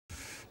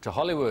To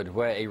Hollywood,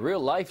 where a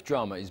real-life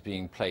drama is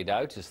being played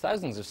out as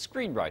thousands of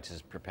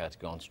screenwriters prepare to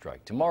go on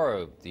strike.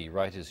 Tomorrow, the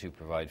writers who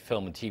provide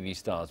film and TV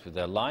stars with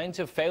their lines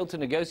have failed to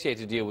negotiate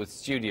a deal with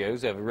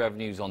studios over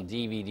revenues on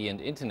DVD and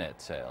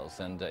internet sales.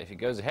 And if it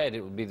goes ahead,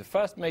 it will be the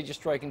first major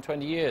strike in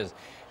 20 years.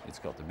 It's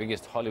got the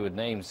biggest Hollywood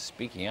names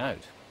speaking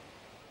out.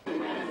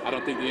 I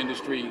don't think the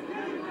industry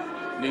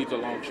needs a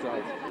long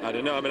strike. I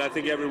don't know. I mean, I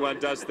think everyone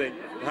does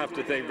have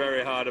to think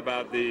very hard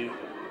about the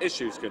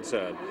issues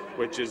concerned,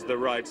 which is the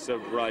rights of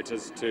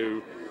writers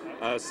to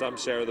some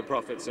share of the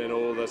profits in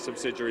all the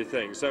subsidiary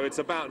things. So it's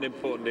about an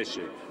important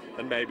issue,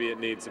 and maybe it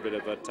needs a bit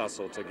of a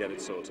tussle to get it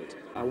sorted.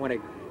 I want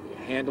to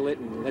handle it,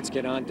 and let's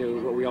get on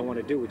to what we all want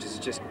to do, which is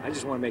I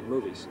just want to make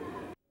movies.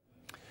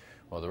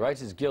 Well, the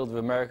Writers Guild of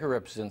America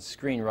represents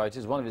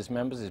screenwriters. One of its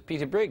members is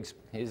Peter Briggs.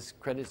 His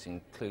credits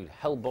include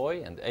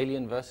Hellboy and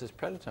Alien vs.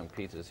 Predator. And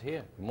Peter's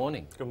here. Good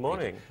morning. Good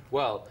morning. Peter.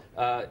 Well,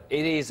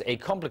 it is a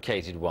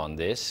complicated one,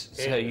 this.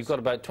 So you've got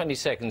about 20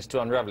 seconds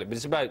to unravel it. But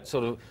it's about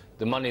sort of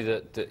the money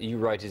that you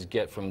writers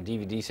get from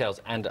DVD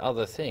sales and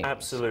other things.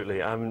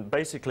 Absolutely.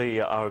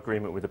 Basically, our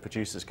agreement with the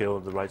Producers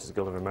Guild, the Writers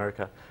Guild of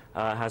America,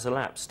 has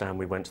elapsed, and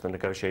we went to the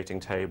negotiating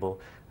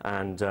table,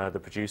 and the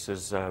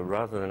producers,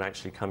 rather than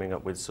actually coming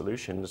up with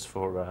solutions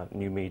for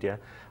new media,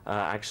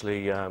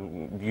 actually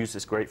use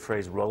this great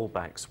phrase,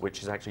 rollbacks,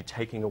 which is actually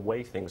taking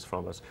away things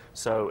from us.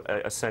 So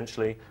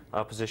essentially,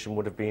 our position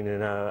would have been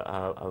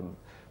in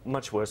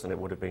much worse than it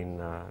would have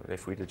been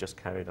if we'd have just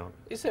carried on.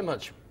 Is there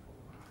much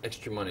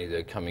extra money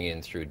though coming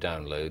in through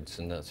downloads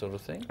and that sort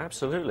of thing?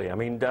 Absolutely. I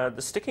mean, the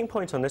sticking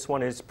point on this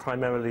one is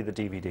primarily the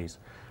DVDs.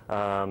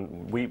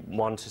 We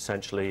want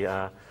essentially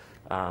a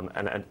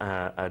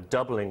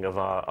doubling of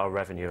our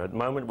revenue. At the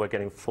moment, we're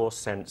getting 4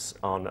 cents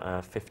on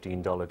a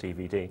 $15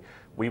 DVD.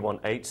 We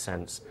want 8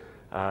 cents.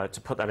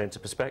 To put that into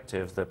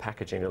perspective, the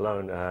packaging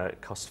alone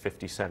costs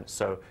 50 cents.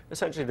 So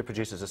essentially, the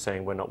producers are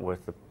saying we're not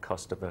worth the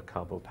cost of the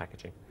cardboard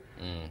packaging.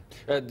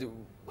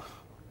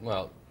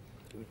 Well,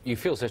 you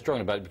feel so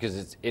strongly about it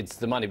because it's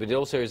the money, but it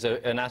also is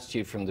an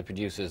attitude from the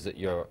producers that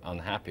you're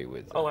unhappy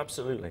with. Oh,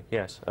 absolutely,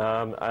 yes.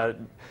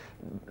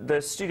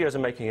 The studios are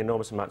making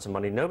enormous amounts of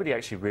money. Nobody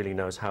actually really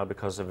knows how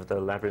because of the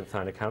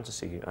labyrinthine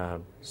accountancy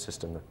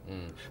system.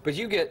 But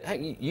you get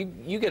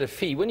a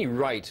fee when you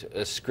write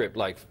a script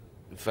like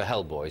for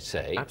Hellboy,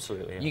 say.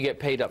 Absolutely. Yeah. You get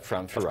paid up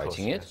front for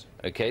writing it. Yes.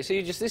 Okay, so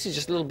this is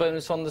just a little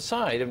bonus on the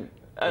side.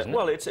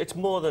 Well, it's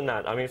more than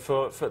that. I mean,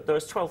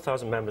 there's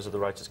 12,000 members of the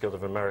Writers Guild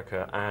of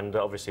America, and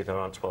obviously there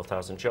aren't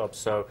 12,000 jobs.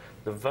 So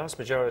the vast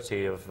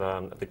majority of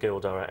the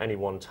Guild are at any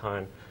one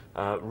time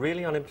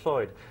really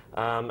unemployed.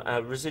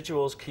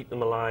 Residuals keep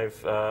them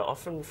alive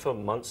often for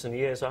months and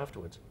years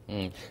afterwards.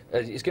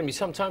 It's going to be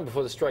some time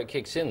before the strike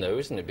kicks in, though,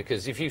 isn't it?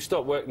 Because if you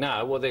stop work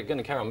now, well, they're going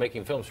to carry on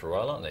making films for a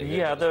while, aren't they?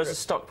 Yeah, there's a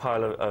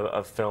stockpile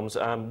of films.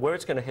 Where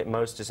it's going to hit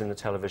most is in the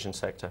television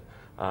sector.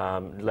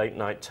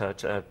 Late-night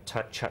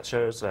chat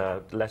shows,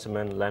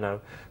 Letterman, Leno,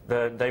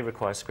 they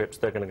require scripts.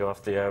 They're going to go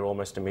off the air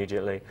almost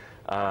immediately.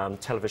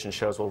 Television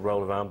shows will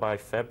roll around by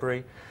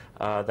February.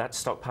 That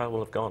stockpile will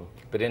have gone.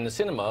 But in the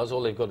cinemas,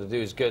 all they've got to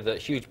do is go to that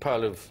huge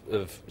pile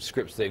of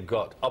scripts they've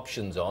got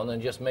options on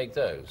and just make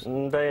those.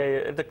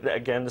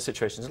 Again, the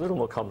situation is a little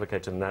more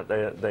complicated than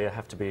that. They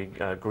have to be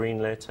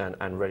greenlit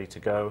and ready to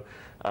go.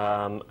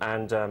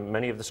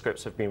 Many of the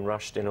scripts have been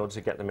rushed in order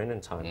to get them in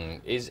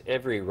time. Is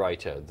every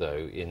writer,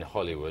 though, in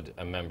Hollywood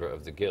a member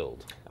of the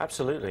Guild?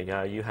 Absolutely.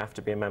 You have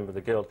to be a member of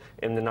the Guild.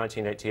 In the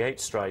 1988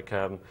 strike,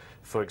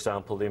 for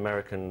example, the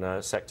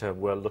American sector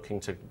were looking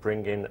to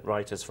bring in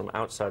writers from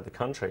outside the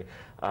country.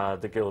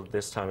 The Guild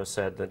this time has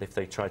said that if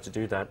they try to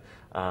do that,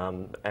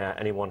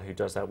 anyone who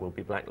does that will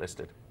be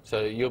blacklisted.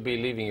 So you'll be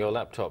leaving your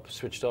laptop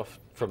switched off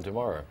from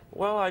tomorrow?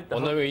 Well,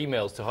 no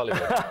emails to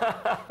Hollywood?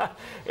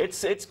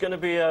 It's going to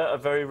be a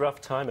very rough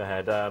time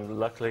ahead.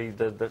 Luckily,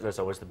 there's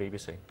always the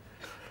BBC.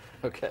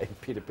 Okay,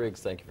 Peter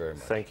Briggs, thank you very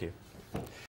much. Thank you.